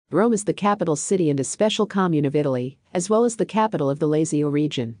Rome is the capital city and a special commune of Italy, as well as the capital of the Lazio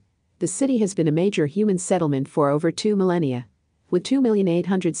region. The city has been a major human settlement for over 2 millennia. With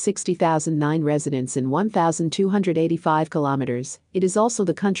 2,860,009 residents and 1,285 kilometers, it is also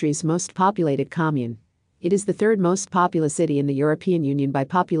the country's most populated commune. It is the third most populous city in the European Union by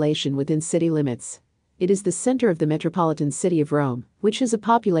population within city limits. It is the center of the metropolitan city of Rome, which has a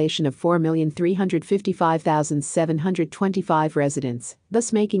population of 4,355,725 residents,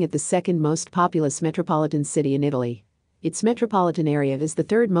 thus making it the second most populous metropolitan city in Italy. Its metropolitan area is the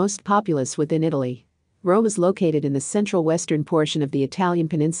third most populous within Italy. Rome is located in the central western portion of the Italian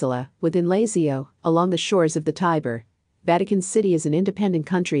peninsula, within Lazio, along the shores of the Tiber. Vatican City is an independent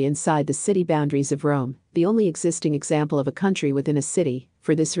country inside the city boundaries of Rome, the only existing example of a country within a city.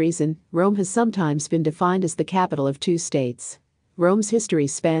 For this reason, Rome has sometimes been defined as the capital of two states. Rome's history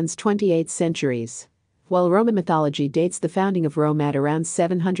spans 28 centuries. While Roman mythology dates the founding of Rome at around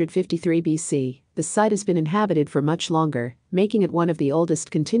 753 BC, the site has been inhabited for much longer, making it one of the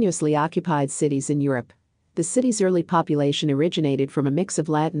oldest continuously occupied cities in Europe. The city's early population originated from a mix of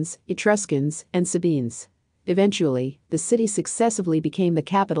Latins, Etruscans, and Sabines. Eventually, the city successively became the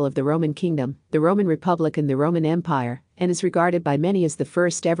capital of the Roman Kingdom, the Roman Republic and the Roman Empire, and is regarded by many as the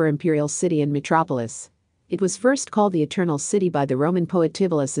first ever imperial city and metropolis. It was first called the Eternal City by the Roman poet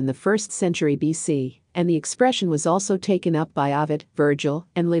Tibullus in the 1st century BC, and the expression was also taken up by Ovid, Virgil,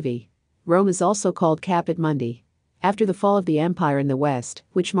 and Livy. Rome is also called Caput Mundi. After the fall of the empire in the West,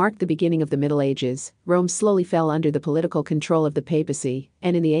 which marked the beginning of the Middle Ages, Rome slowly fell under the political control of the papacy,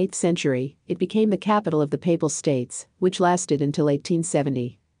 and in the 8th century, it became the capital of the Papal States, which lasted until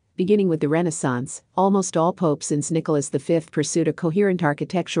 1870. Beginning with the Renaissance, almost all popes since Nicholas V pursued a coherent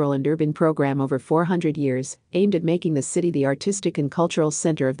architectural and urban program over 400 years, aimed at making the city the artistic and cultural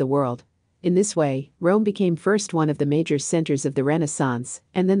center of the world. In this way, Rome became first one of the major centers of the Renaissance,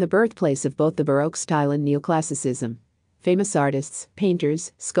 and then the birthplace of both the Baroque style and Neoclassicism. Famous artists,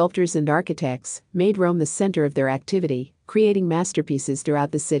 painters, sculptors and architects made Rome the center of their activity, creating masterpieces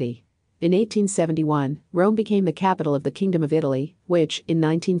throughout the city. In 1871, Rome became the capital of the Kingdom of Italy, which, in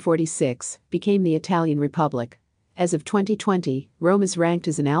 1946, became the Italian Republic. As of 2020, Rome is ranked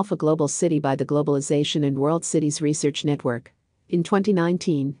as an Alpha Global City by the Globalization and World Cities Research Network. In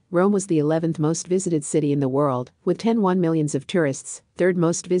 2019, Rome was the 11th most visited city in the world, with 10.1 million of tourists, third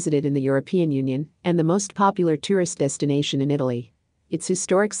most visited in the European Union, and the most popular tourist destination in Italy. Its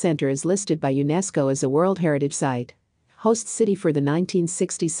historic center is listed by UNESCO as a World Heritage Site. Host city for the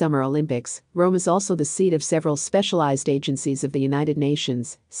 1960 Summer Olympics, Rome is also the seat of several specialized agencies of the United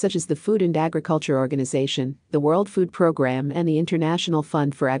Nations, such as the Food and Agriculture Organization, the World Food Programme, and the International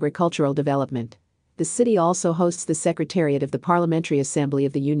Fund for Agricultural Development. The city also hosts the Secretariat of the Parliamentary Assembly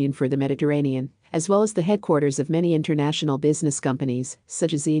of the Union for the Mediterranean, as well as the headquarters of many international business companies,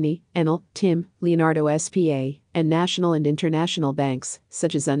 such as Eni, Enel, TIM, Leonardo SPA, and national and international banks,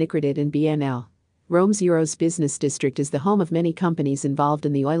 such as Unicredit and BNL. Rome's Euros business district is the home of many companies involved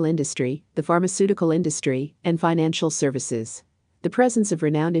in the oil industry, the pharmaceutical industry, and financial services. The presence of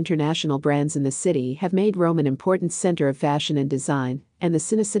renowned international brands in the city have made Rome an important center of fashion and design, and the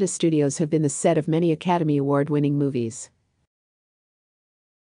Cinecittà studios have been the set of many Academy Award-winning movies.